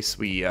 just in case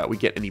we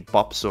get any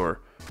bops or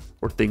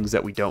things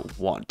that we don't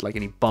want, like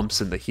any bumps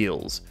in the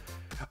heels.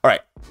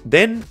 Alright,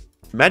 then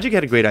Magic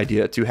had a great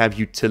idea to have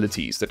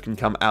utilities that can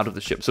come out of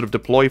the ship, sort of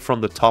deploy from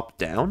the top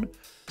down.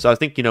 So I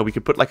think, you know, we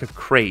could put like a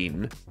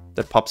crane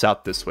that pops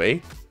out this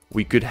way.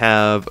 We could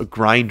have a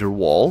grinder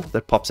wall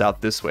that pops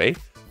out this way.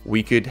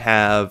 We could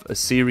have a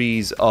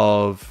series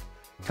of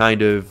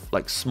kind of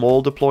like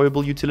small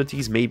deployable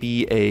utilities,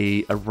 maybe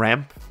a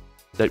ramp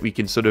that we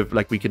can sort of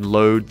like, we can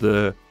load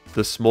the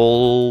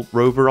small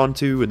rover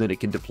onto, and then it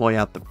can deploy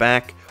out the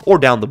back or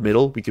down the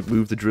middle. We could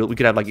move the drill. We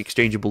could have like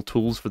exchangeable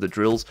tools for the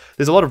drills.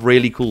 There's a lot of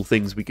really cool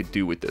things we could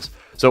do with this.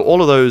 So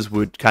all of those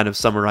would kind of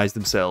summarize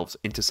themselves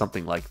into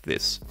something like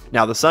this.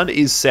 Now the sun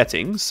is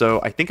setting, so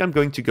I think I'm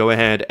going to go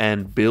ahead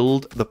and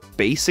build the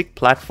basic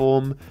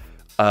platform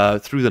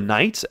through the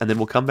night, and then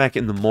we'll come back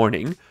in the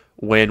morning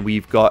when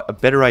we've got a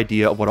better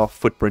idea of what our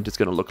footprint is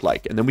going to look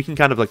like, and then we can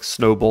kind of like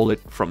snowball it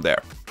from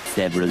there.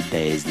 Several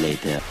days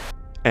later.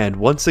 And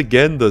once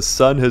again, the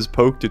sun has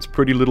poked its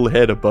pretty little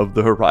head above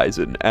the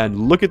horizon.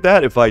 And look at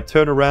that, if I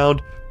turn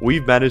around,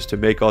 we've managed to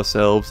make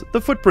ourselves the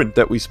footprint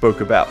that we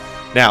spoke about.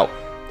 Now,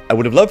 I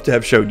would have loved to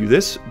have shown you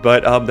this,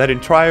 but that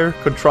entire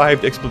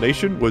contrived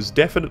explanation was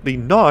definitely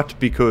not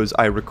because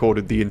I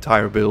recorded the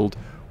entire build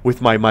with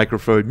my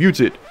microphone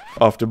muted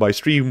after my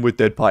stream with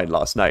Deadpine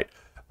last night.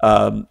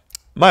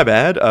 My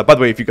bad. By the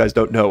way, if you guys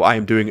don't know, I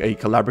am doing a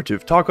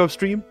collaborative Tarkov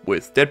stream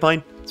with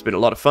Deadpine. It's been a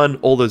lot of fun.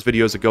 All those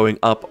videos are going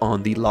up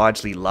on the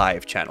Largely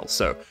Live channel,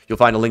 so you'll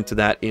find a link to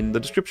that in the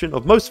description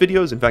of most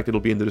videos. In fact, it'll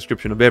be in the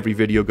description of every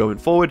video going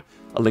forward.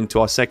 A link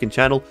to our second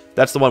channel.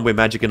 That's the one where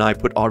Magic and I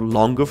put our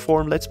longer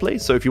form Let's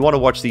Plays. So if you want to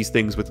watch these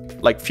things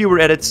with like fewer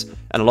edits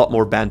and a lot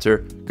more banter,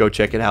 go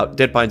check it out.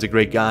 Deadpine's a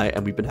great guy,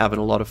 and we've been having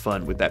a lot of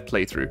fun with that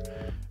playthrough.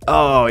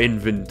 Oh,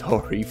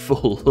 inventory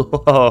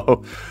full.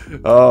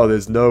 oh,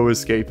 there's no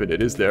escaping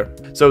it, is there?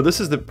 So this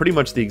is pretty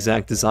much the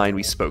exact design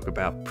we spoke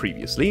about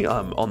previously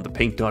on the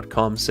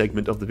paint.com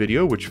segment of the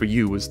video, which for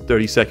you was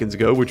 30 seconds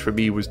ago, which for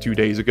me was 2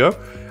 days ago.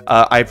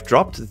 I've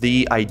dropped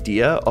the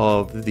idea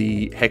of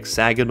the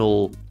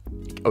hexagonal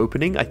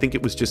opening. I think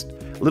it was just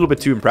a little bit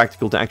too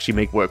impractical to actually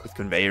make work with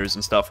conveyors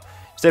and stuff.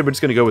 Instead, we're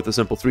just going to go with the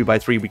simple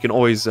 3x3. We can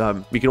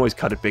always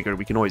cut it bigger.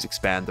 We can always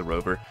expand the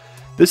rover.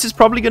 This is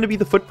probably going to be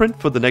the footprint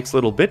for the next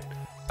little bit.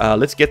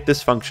 Let's get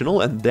this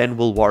functional, and then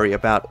we'll worry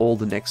about all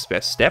the next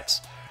best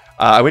steps.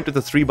 I went with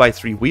the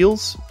 3x3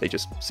 wheels. They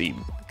just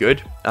seem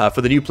good.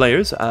 For the new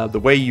players, the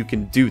way you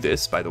can do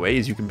this, by the way,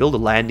 is you can build a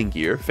landing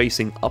gear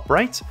facing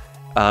upright.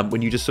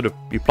 When you just sort of,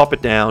 you plop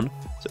it down.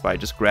 So if I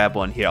just grab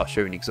one here, I'll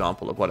show you an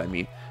example of what I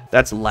mean.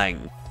 That's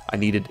lang. I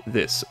needed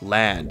this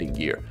landing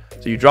gear.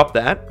 So you drop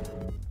that.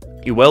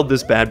 You weld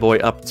this bad boy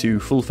up to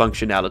full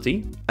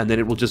functionality, and then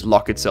it will just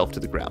lock itself to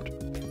the ground.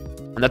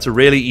 And that's a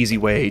really easy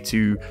way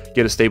to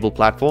get a stable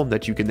platform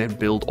that you can then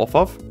build off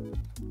of.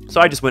 So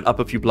I just went up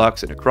a few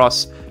blocks and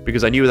across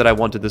because I knew that I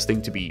wanted this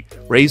thing to be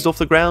raised off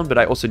the ground, but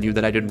I also knew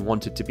that I didn't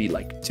want it to be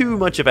like too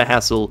much of a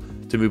hassle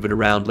to move it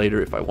around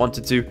later if I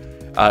wanted to.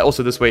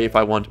 Also this way,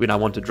 when I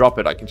want to drop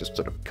it, I can just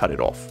sort of cut it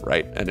off,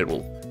 right? And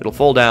it'll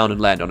fall down and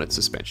land on its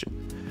suspension.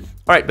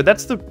 All right, but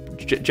that's the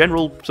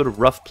general sort of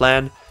rough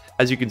plan.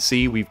 As you can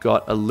see, we've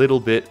got a little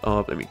bit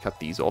of, let me cut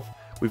these off.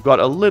 We've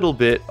got a little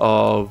bit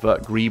of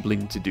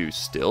greebling to do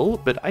still,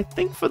 but I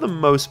think for the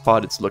most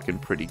part it's looking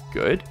pretty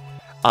good.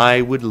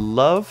 I would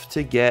love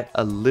to get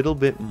a little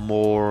bit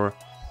more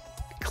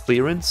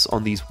clearance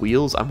on these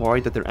wheels. I'm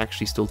worried that they're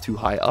actually still too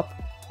high up.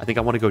 I think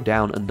I want to go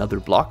down another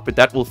block, but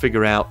that we'll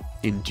figure out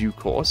in due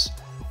course.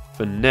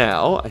 For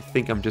now, I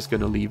think I'm just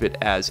going to leave it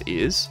as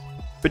is.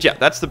 But yeah,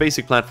 that's the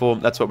basic platform.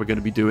 That's what we're going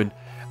to be doing.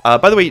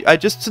 By the way,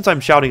 just since I'm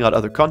shouting out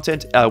other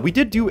content, we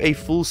did do a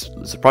full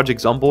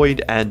Project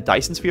Zomboid and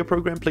Dyson Sphere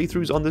program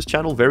playthroughs on this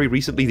channel very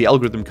recently. The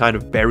algorithm kind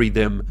of buried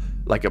them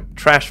like a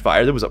trash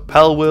fire. There was a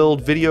Pal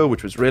World video,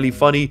 which was really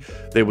funny.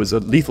 There was a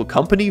Lethal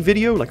Company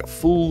video, like a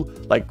full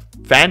like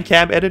fan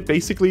cam edit,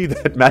 basically,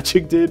 that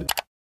Magic did.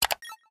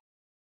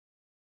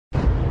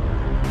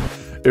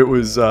 It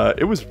was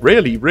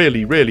really,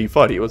 really, really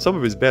funny. It was some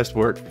of his best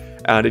work,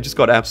 and it just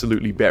got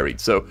absolutely buried.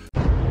 So,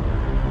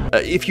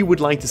 if you would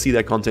like to see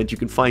that content, you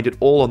can find it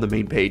all on the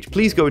main page.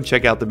 Please go and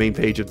check out the main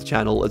page of the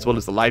channel, as well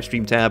as the live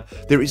stream tab.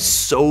 There is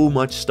so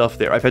much stuff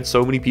there. I've had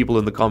so many people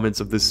in the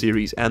comments of this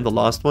series and the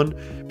last one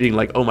being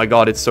like, "Oh my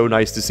god, it's so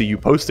nice to see you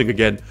posting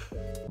again."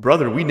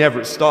 Brother, we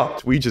never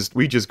stopped. We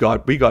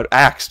got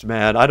axed,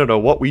 man. I don't know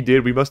what we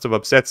did. We must have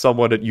upset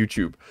someone at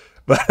YouTube.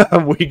 But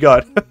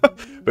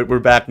but we're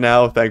back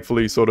now,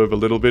 thankfully, sort of a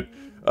little bit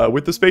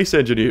with the Space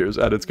Engineers,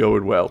 and it's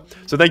going well.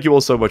 So thank you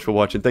all so much for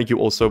watching. Thank you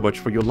all so much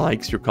for your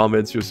likes, your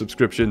comments, your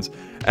subscriptions.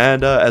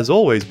 And as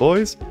always,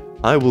 boys,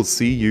 I will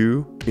see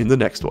you in the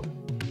next one.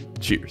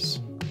 Cheers.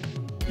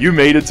 You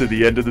made it to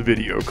the end of the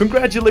video.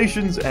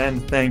 Congratulations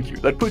and thank you.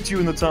 That puts you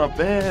in the top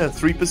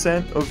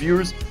 3% of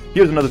viewers.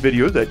 Here's another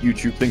video that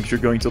YouTube thinks you're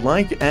going to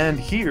like, and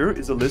here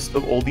is a list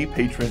of all the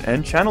patron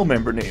and channel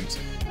member names.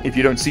 If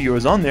you don't see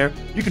yours on there,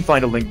 you can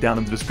find a link down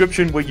in the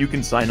description where you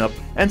can sign up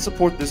and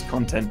support this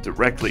content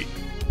directly.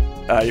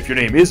 If your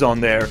name is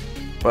on there,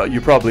 well, you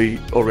probably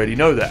already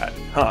know that,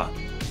 huh?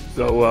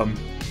 So,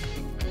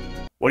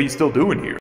 what are you still doing here?